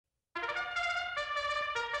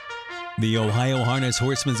The Ohio Harness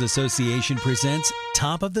Horsemen's Association presents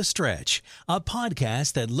Top of the Stretch, a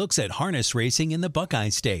podcast that looks at harness racing in the Buckeye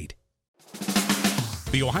State.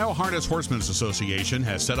 The Ohio Harness Horsemen's Association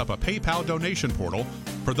has set up a PayPal donation portal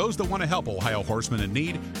for those that want to help Ohio horsemen in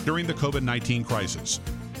need during the COVID-19 crisis.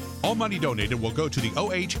 All money donated will go to the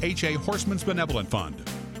OHHA Horsemen's Benevolent Fund.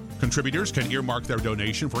 Contributors can earmark their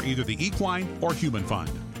donation for either the equine or human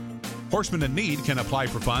fund. Horsemen in need can apply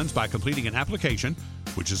for funds by completing an application,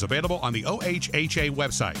 which is available on the OHHA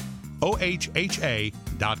website,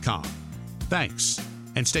 ohha.com. Thanks,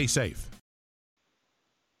 and stay safe.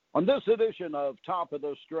 On this edition of Top of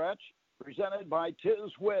the Stretch, presented by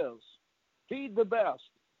Tiz Whiz, feed the best,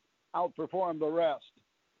 outperform the rest.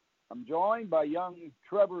 I'm joined by young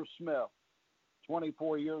Trevor Smith,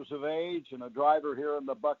 24 years of age and a driver here in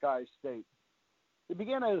the Buckeye State. He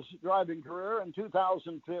began his driving career in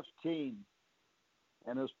 2015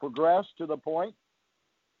 and has progressed to the point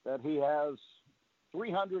that he has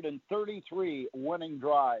 333 winning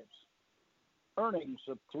drives, earnings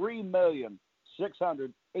of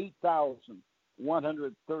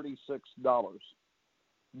 $3,608,136.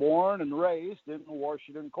 Born and raised in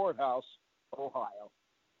Washington Courthouse, Ohio.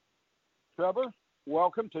 Trevor,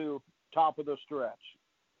 welcome to Top of the Stretch.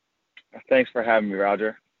 Thanks for having me,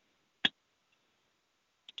 Roger.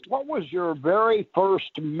 What was your very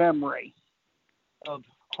first memory of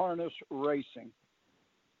harness racing?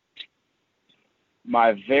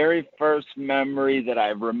 My very first memory that I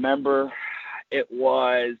remember, it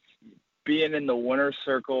was being in the winner's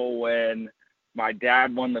circle when my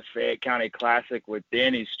dad won the Fayette County Classic with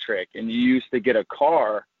Danny's Trick. And you used to get a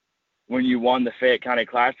car when you won the Fayette County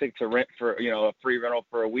Classic to rent for, a free rental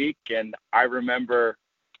for a week. And I remember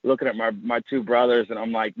looking at my two brothers and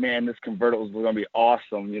I'm like, man, this convertible is going to be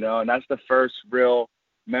awesome, and that's the first real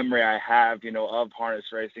memory I have, of harness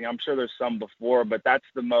racing. I'm sure there's some before, but that's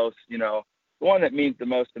the most, the one that means the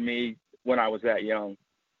most to me when I was that young.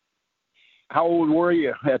 How old were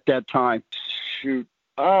you at that time? Shoot.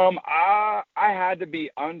 I had to be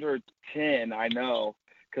under 10, I know,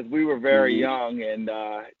 because we were very young, and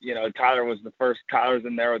Tyler was the first. Tyler's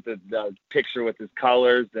in there with the picture with his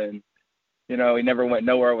colors, and he never went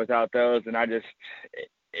nowhere without those. And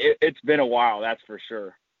it's been a while, that's for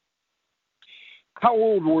sure. How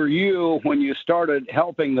old were you when you started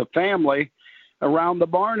helping the family around the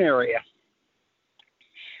barn area?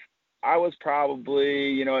 I was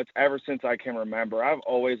probably, it's ever since I can remember. I've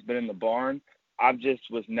always been in the barn. I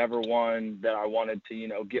just was never one that I wanted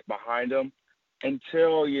to, get behind them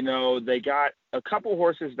until, they got a couple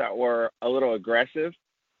horses that were a little aggressive.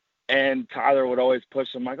 And Tyler would always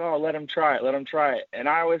push them like, oh, let him try it. And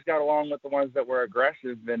I always got along with the ones that were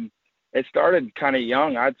aggressive. And it started kind of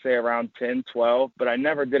young, I'd say around 10, 12, but I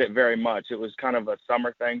never did it very much. It was kind of a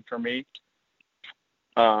summer thing for me,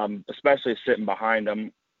 especially sitting behind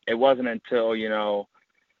them. It wasn't until,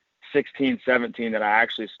 16, 17 that I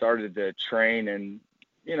actually started to train and,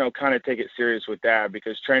 kind of take it serious with Dad,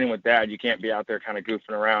 because training with Dad, you can't be out there kind of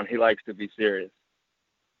goofing around. He likes to be serious.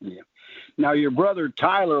 Yeah. Now, your brother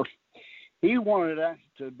Tyler, he wanted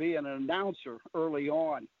to be an announcer early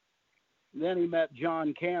on. Then he met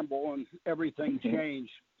John Campbell and everything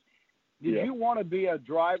changed. Did you want to be a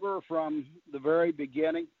driver from the very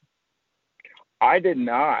beginning? I did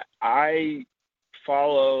not. I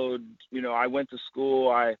followed, I went to school,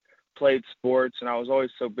 I played sports, and I was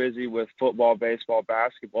always so busy with football, baseball,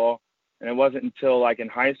 basketball. And it wasn't until like in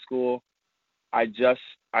high school, I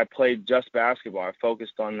played just basketball. I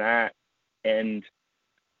focused on that. And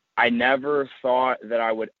I never thought that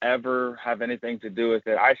I would ever have anything to do with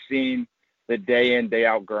it. I seen the day in, day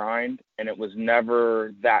out grind, and it was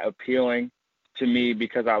never that appealing to me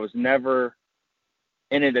because I was never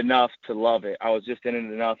in it enough to love it. I was just in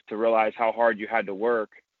it enough to realize how hard you had to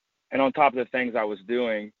work. And on top of the things I was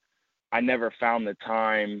doing, I never found the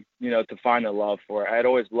time, to find the love for it. I had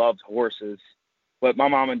always loved horses, but my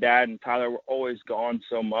mom and dad and Tyler were always gone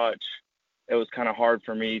so much. It was kind of hard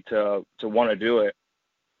for me to want to do it,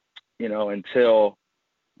 until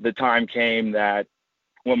the time came that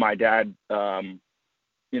when my dad,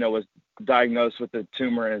 was diagnosed with a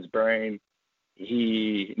tumor in his brain,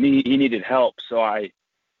 he needed help. So I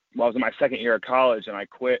was in my second year of college, and I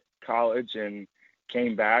quit college and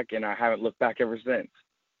came back, and I haven't looked back ever since.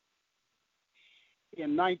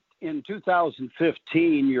 In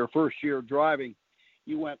 2015, your first year of driving,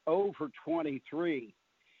 you went 0 for 23.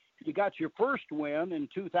 You got your first win in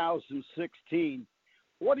 2016.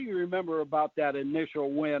 What do you remember about that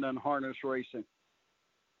initial win in harness racing?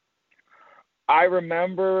 I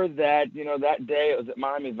remember that, that day it was at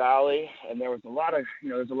Miami Valley, and there was a lot of,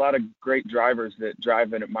 there's a lot of great drivers that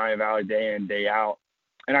drive in at Miami Valley day in, day out.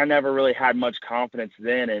 and I never really had much confidence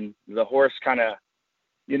then. And the horse kind of,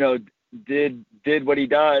 did what he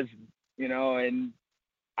does, and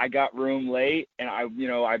I got room late, and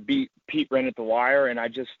I beat Pete Wren at the wire, and I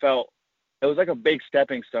just felt it was like a big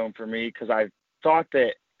stepping stone for me, because I thought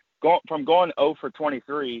that going 0 for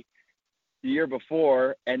 23 the year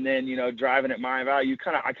before, and then driving at Miami Valley,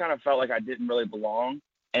 I kind of felt like I didn't really belong,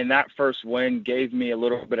 and that first win gave me a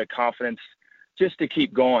little bit of confidence just to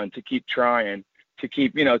keep going, to keep trying, to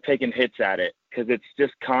keep taking hits at it, because it's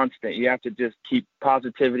just constant. You have to just keep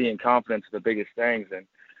positivity and confidence the biggest things, and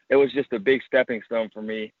it was just a big stepping stone for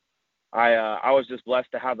me. I was just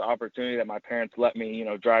blessed to have the opportunity that my parents let me,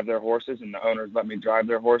 drive their horses, and the owners let me drive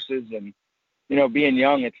their horses. And, being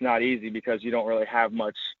young, it's not easy because you don't really have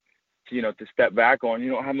much, to step back on.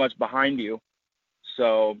 You don't have much behind you.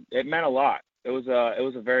 So it meant a lot. It was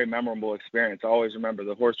a very memorable experience. I always remember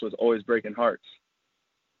the horse was always breaking hearts.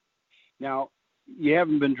 Now, you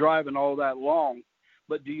haven't been driving all that long,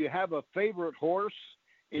 but do you have a favorite horse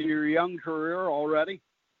in your young career already?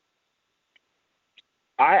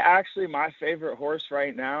 My favorite horse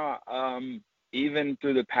right now, even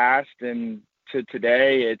through the past and to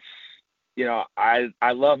today, it's,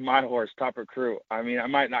 I love my horse, Top Recruit. I mean, I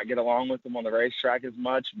might not get along with him on the racetrack as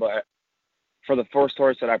much, but for the first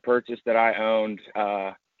horse that I purchased that I owned,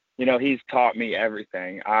 he's taught me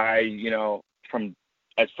everything. From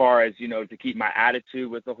as far as, to keep my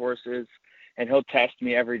attitude with the horses, and he'll test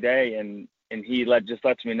me every day. And he just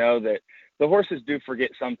lets me know that the horses do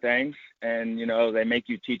forget some things, and, they make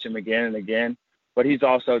you teach them again and again, but he's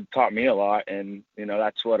also taught me a lot. And,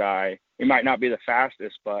 that's what he might not be the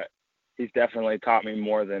fastest, but he's definitely taught me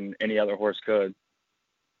more than any other horse could.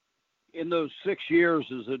 In those 6 years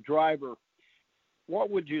as a driver, what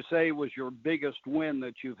would you say was your biggest win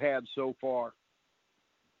that you've had so far?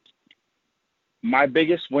 My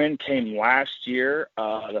biggest win came last year,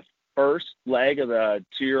 the first leg of the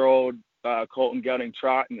 2-year-old Colton Gelding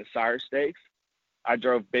Trot in the Sire Stakes. I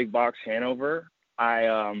drove Big Box Hanover.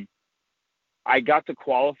 I got to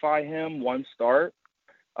qualify him one start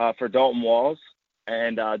for Dalton Walls,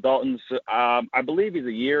 and Dalton's I believe he's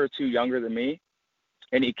a year or two younger than me,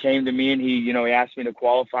 and he came to me and he asked me to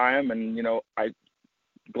qualify him, and I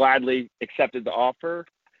gladly accepted the offer.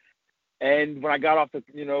 And when I got off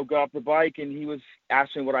the bike and he was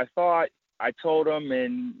asking what I thought, I told him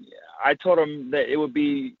that it would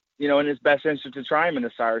be, in his best interest to try him in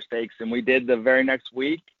the Sire Stakes. And we did the very next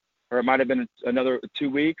week, or it might've been another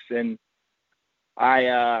 2 weeks. And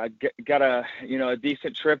I got a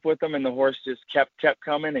decent trip with him, and the horse just kept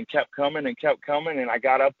coming and kept coming and kept coming. And I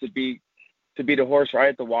got up to beat the horse right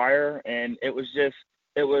at the wire. And it was,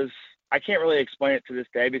 I can't really explain it to this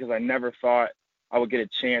day, because I never thought I would get a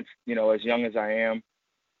chance, as young as I am,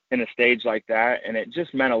 in a stage like that. And it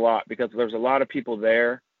just meant a lot, because there's a lot of people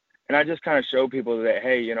there. And I just kind of show people that,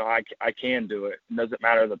 hey, I can do it. It doesn't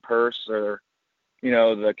matter the purse or,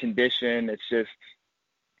 the condition. It's just,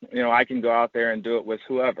 I can go out there and do it with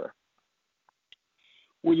whoever.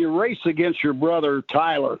 When you race against your brother,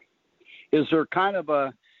 Tyler, is there kind of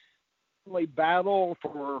a battle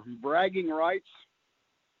for bragging rights?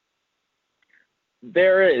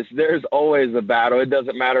 There's always a battle. It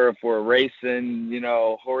doesn't matter if we're racing,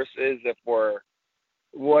 horses, if we're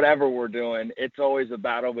whatever we're doing, it's always a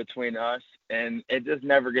battle between us, and it just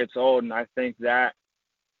never gets old. And I think that,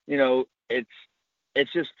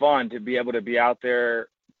 it's just fun to be able to be out there,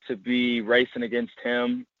 to be racing against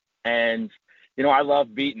him. And, I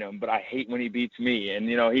love beating him, but I hate when he beats me. And,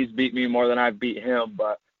 he's beat me more than I've beat him,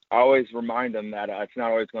 but I always remind him that it's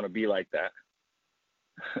not always going to be like that.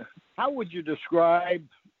 How would you describe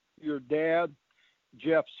your dad,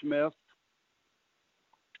 Jeff Smith?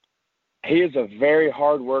 He is a very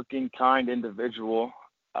hardworking, kind individual.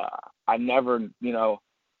 I never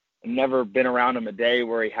been around him a day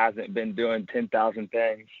where he hasn't been doing 10,000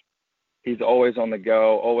 things. He's always on the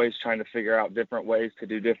go, always trying to figure out different ways to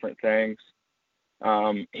do different things.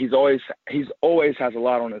 He's always has a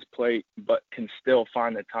lot on his plate, but can still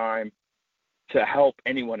find the time to help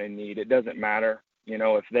anyone in need. It doesn't matter,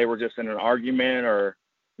 if they were just in an argument or,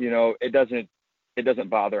 it doesn't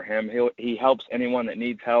bother him. He helps anyone that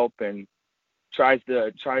needs help, and tries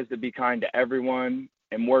to be kind to everyone,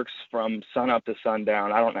 and works from sun up to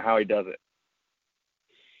sundown. I don't know how he does it.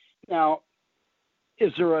 Now,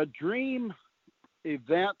 is there a dream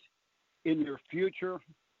event in your future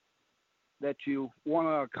that you want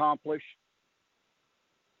to accomplish?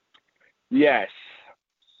 Yes.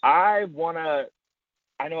 I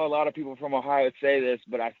know a lot of people from Ohio say this,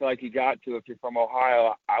 but I feel like you got to, if you're from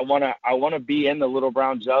Ohio. I want to be in the Little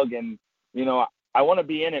Brown Jug, and I want to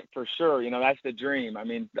be in it for sure. That's the dream. I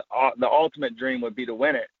mean, the ultimate dream would be to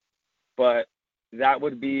win it, but that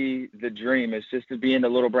would be the dream, is just to be in the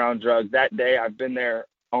Little Brown Drug. That day, I've been there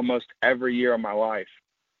almost every year of my life,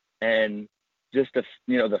 and just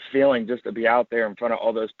the feeling just to be out there in front of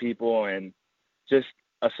all those people, and just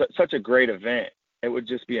such a great event. It would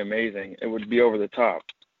just be amazing. It would be over the top.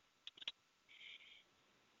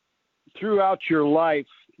 Throughout your life,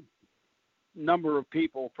 number of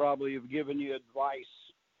people probably have given you advice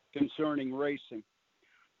concerning racing.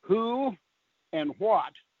 Who and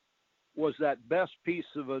what was that best piece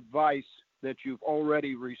of advice that you've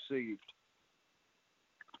already received?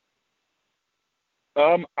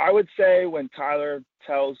 I would say when Tyler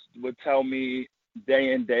would tell me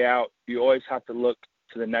day in, day out, you always have to look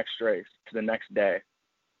to the next race, to the next day,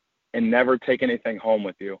 and never take anything home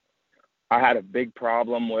with you. I had a big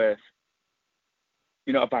problem with,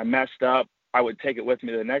 if I messed up, I would take it with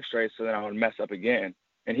me to the next race, so then I would mess up again.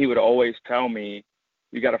 And he would always tell me,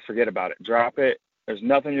 you got to forget about it. Drop it. There's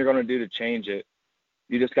nothing you're going to do to change it.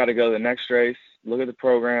 You just got to go to the next race, look at the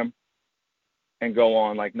program, and go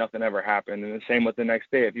on like nothing ever happened. And the same with the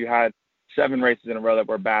next day. If you had 7 races in a row that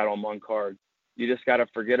were bad on one card, you just got to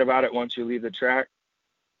forget about it once you leave the track.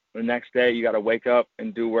 The next day, you got to wake up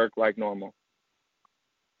and do work like normal.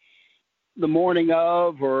 The morning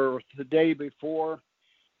of or the day before,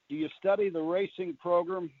 do you study the racing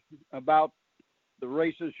program about the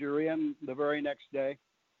races you're in the very next day?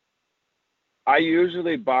 I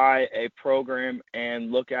usually buy a program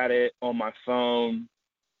and look at it on my phone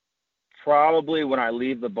probably when I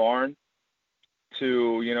leave the barn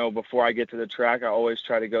to, before I get to the track. I always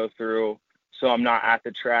try to go through so I'm not at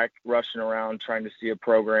the track rushing around trying to see a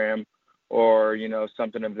program or,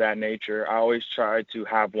 something of that nature. I always try to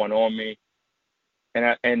have one on me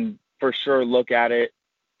and for sure look at it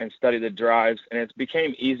and study the drives. And it's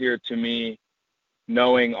became easier to me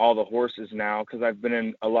knowing all the horses now, because I've been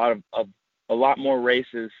in a lot more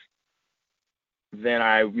races than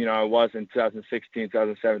I was in 2016,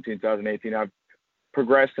 2017, 2018. I've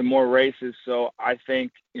progressed in more races. So I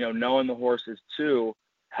think, knowing the horses too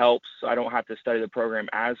helps. I don't have to study the program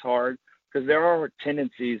as hard, because there are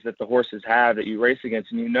tendencies that the horses have that you race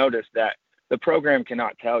against, and you notice that the program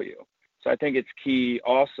cannot tell you. So I think it's key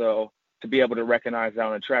also to be able to recognize that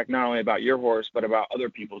on the track, not only about your horse, but about other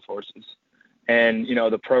people's horses. And,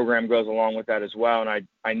 the program goes along with that as well. And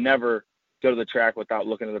I never go to the track without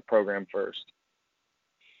looking at the program first.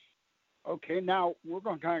 Okay, now we're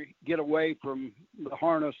going to kind of get away from the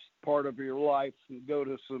harness part of your life and go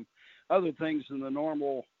to some other things in the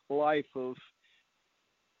normal life of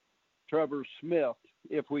Trevor Smith,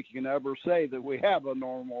 if we can ever say that we have a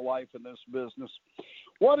normal life in this business.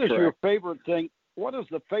 What is Correct. your favorite thing? What is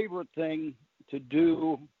the favorite thing to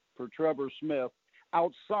do for Trevor Smith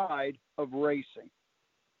outside of racing?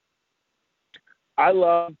 I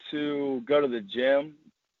love to go to the gym.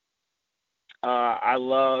 I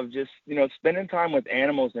love just, spending time with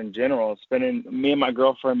animals in general. Me and my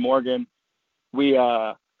girlfriend, Morgan,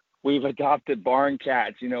 we've adopted barn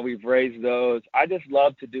cats. We've raised those. I just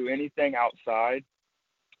love to do anything outside,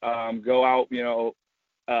 go out,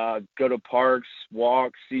 go to parks,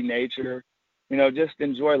 walk, see nature, just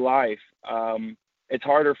enjoy life. It's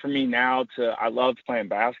harder for me now I love playing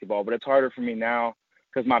basketball, but it's harder for me now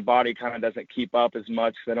because my body kind of doesn't keep up as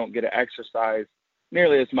much, because I don't get to exercise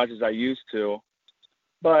nearly as much as I used to.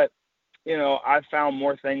 But, I've found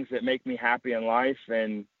more things that make me happy in life,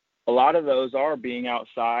 and a lot of those are being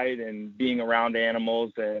outside and being around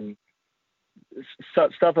animals and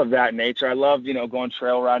stuff of that nature. I love, going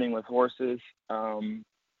trail riding with horses. And,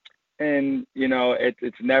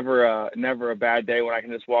 it's never a bad day when I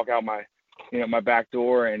can just walk out my back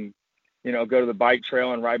door and, go to the bike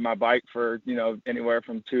trail and ride my bike for, anywhere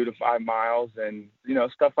from 2 to 5 miles and,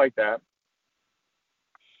 stuff like that.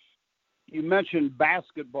 You mentioned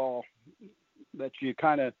basketball that you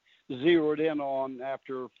kind of zeroed in on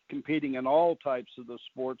after competing in all types of the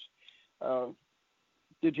sports.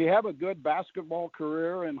 Did you have a good basketball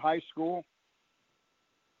career in high school?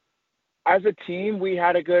 As a team, we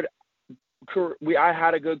had a good I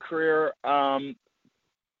had a good career.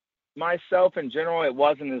 Myself in general, it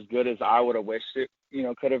wasn't as good as I would have wished it,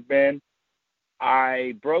 could have been.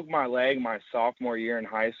 I broke my leg my sophomore year in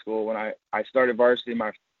high school when I started varsity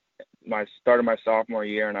started my sophomore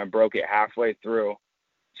year, and I broke it halfway through.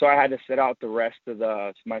 So I had to sit out the rest of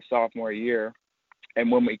my sophomore year.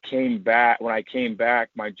 And when I came back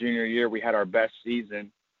my junior year, we had our best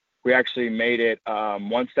season. We actually made it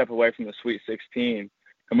one step away from the Sweet 16,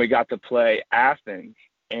 and we got to play Athens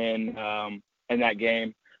in that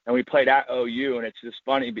game. And we played at OU, and it's just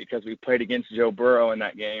funny because we played against Joe Burrow in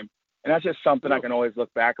that game. And that's just something I can always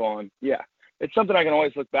look back on. Yeah. It's something I can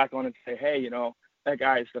always look back on and say, hey, you know, that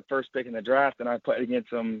guy's the first pick in the draft, and I played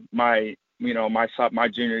against him my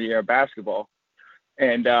junior year of basketball.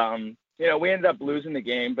 And, you know, we ended up losing the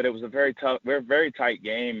game, but it was a very tight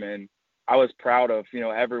game. And I was proud of, you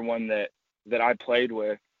know, everyone that I played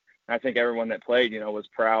with. And I think everyone that played, you know, was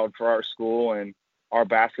proud for our school and our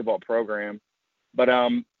basketball program. But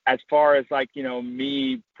as far as, like, you know,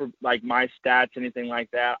 me, like my stats, anything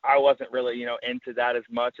like that, I wasn't really, you know, into that as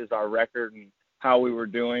much as our record and how we were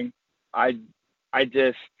doing. I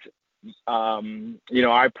just, you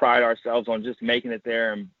know, I pride ourselves on just making it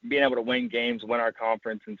there and being able to win games, win our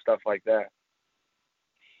conference and stuff like that.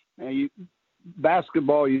 Now,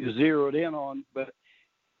 basketball you zeroed in on, but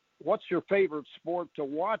what's your favorite sport to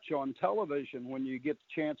watch on television when you get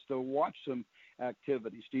the chance to watch some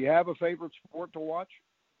activities? Do you have a favorite sport to watch?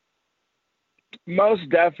 Most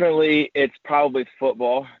definitely, it's probably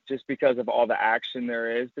football, just because of all the action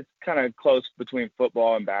there is. It's kind of close between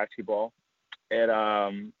football and basketball.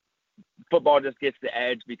 Football just gets the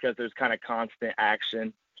edge because there's kind of constant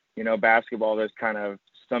action. You know, basketball, there's kind of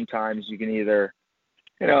sometimes you can either,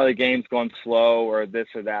 you know, the game's going slow or this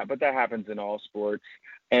or that, but that happens in all sports.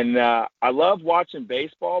 And I love watching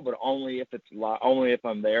baseball, but only if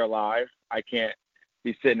I'm there live. I can't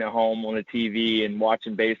be sitting at home on the TV and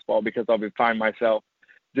watching baseball because I'll find myself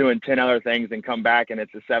doing 10 other things and come back and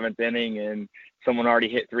it's the seventh inning and someone already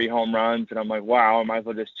hit 3 home runs and I'm like, wow, I might as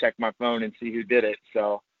well just check my phone and see who did it.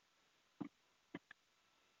 So.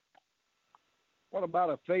 What about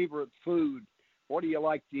a favorite food? What do you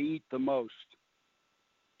like to eat the most?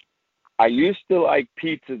 I used to like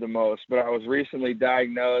pizza the most, but I was recently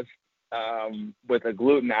diagnosed with a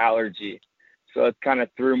gluten allergy. So it kind of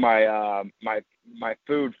threw my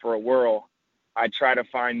food for a whirl. I try to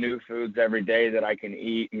find new foods every day that I can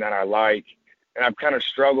eat and that I like. And I've kind of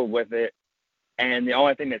struggled with it. And the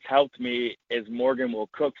only thing that's helped me is Morgan will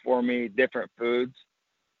cook for me different foods.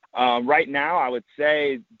 Right now, I would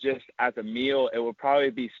say just as a meal, it would probably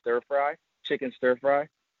be chicken stir fry.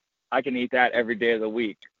 I can eat that every day of the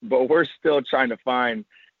week. But we're still trying to find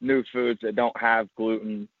new foods that don't have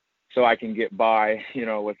gluten so I can get by, you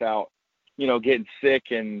know, without, you know, getting sick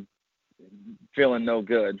and feeling no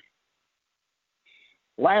good.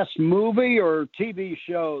 Last movie or TV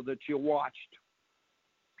show that you watched?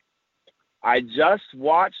 I just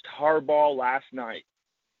watched Hardball last night.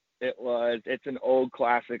 It's an old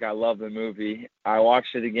classic. I love the movie. I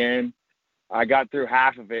watched it again. I got through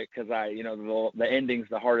half of it because the ending's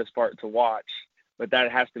the hardest part to watch, but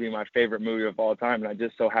that has to be my favorite movie of all time. And I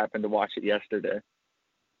just so happened to watch it yesterday.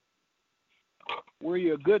 Were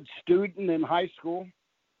you a good student in high school?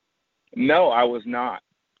 No, I was not.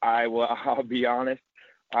 I'll be honest.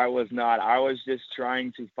 I was not. I was just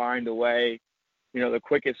trying to find a way, you know, the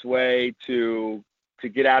quickest way to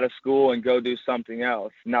get out of school and go do something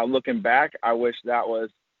else. Now, looking back, I wish that was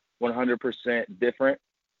 100% different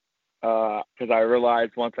because I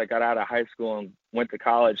realized once I got out of high school and went to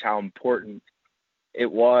college how important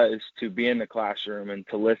it was to be in the classroom and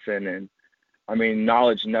to listen. And, I mean,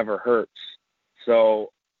 knowledge never hurts.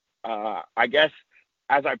 So I guess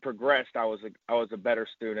as I progressed, I was a better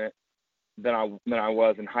student than I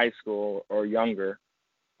was in high school or younger.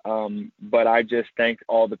 But I just thank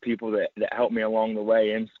all the people that helped me along the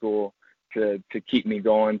way in school to keep me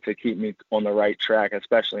going, to keep me on the right track,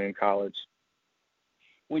 especially in college.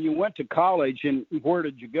 When you went to college, and where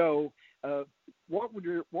did you go? What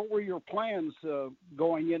were your plans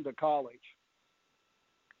going into college?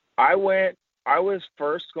 I was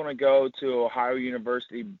first going to go to Ohio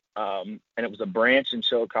University, and it was a branch in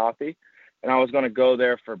Chillicothe, and I was going to go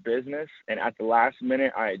there for business. And at the last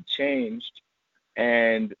minute, I had changed.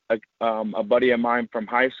 And a buddy of mine from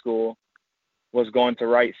high school was going to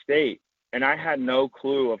Wright State. And I had no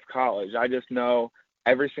clue of college. I just know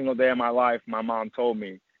every single day of my life, my mom told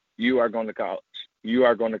me, you are going to college. You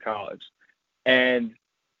are going to college. And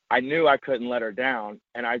I knew I couldn't let her down.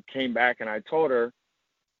 And I came back and I told her,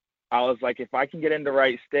 I was like, if I can get into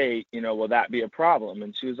Wright State, you know, will that be a problem?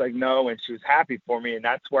 And she was like, no. And she was happy for me. And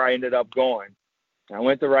that's where I ended up going. I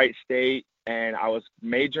went to Wright State. And I was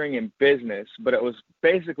majoring in business, but it was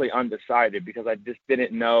basically undecided because I just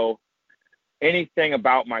didn't know anything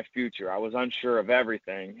about my future. I was unsure of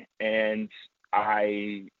everything. And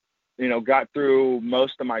I, you know, got through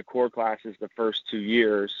most of my core classes the first 2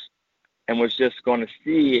 years and was just going to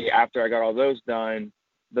see, after I got all those done,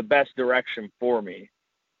 the best direction for me.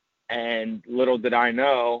 And little did I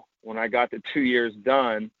know, when I got the 2 years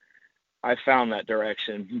done, I found that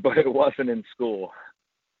direction, but it wasn't in school.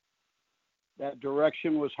 That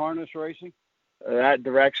direction was harness racing? that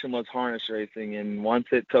direction was harness racing. And once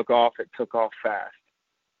it took off fast.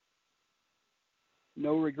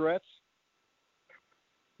 No regrets?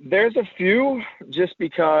 There's a few, just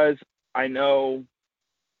because I know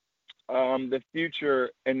the future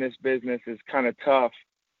in this business is kind of tough.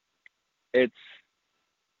 It's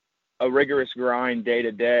a rigorous grind day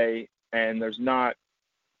to day, and there's not,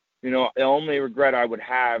 the only regret I would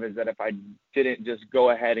have is that if I didn't just go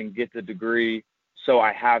ahead and get the degree, so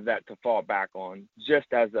I have that to fall back on, just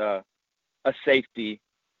as a safety,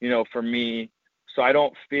 for me, so I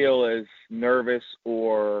don't feel as nervous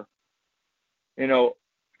or,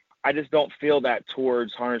 I just don't feel that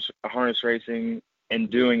towards harness racing and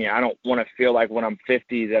doing it. I don't want to feel like when I'm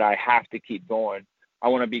 50 that I have to keep going. I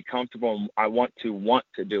want to be comfortable, and I want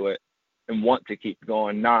to do it and want to keep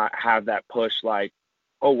going, not have that push like,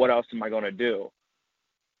 oh, what else am I going to do?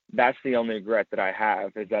 That's the only regret that I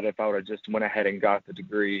have, is that if I would have just went ahead and got the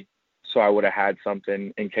degree, so I would have had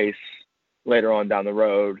something in case later on down the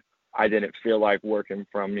road I didn't feel like working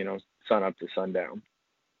from, sun up to sundown.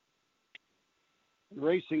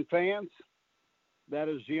 Racing fans, that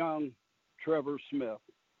is young Trevor Smith.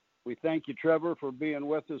 We thank you, Trevor, for being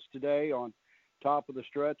with us today on Top of the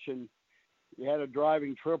Stretch. And you had a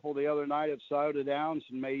driving triple the other night at Scioto Downs,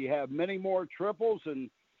 and may you have many more triples and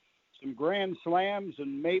some grand slams,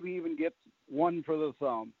 and maybe even get one for the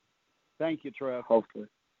thumb. Thank you, Trev. Hopefully.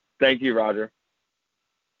 Thank you, Roger.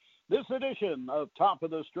 This edition of Top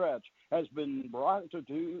of the Stretch has been brought to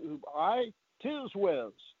you by Tiz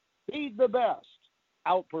Wiz. Feed the best.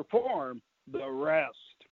 Outperform the rest.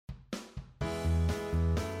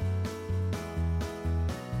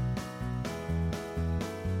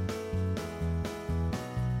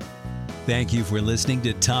 Thank you for listening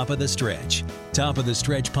to Top of the Stretch. Top of the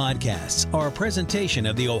Stretch podcasts are a presentation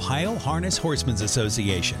of the Ohio Harness Horsemen's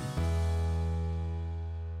Association.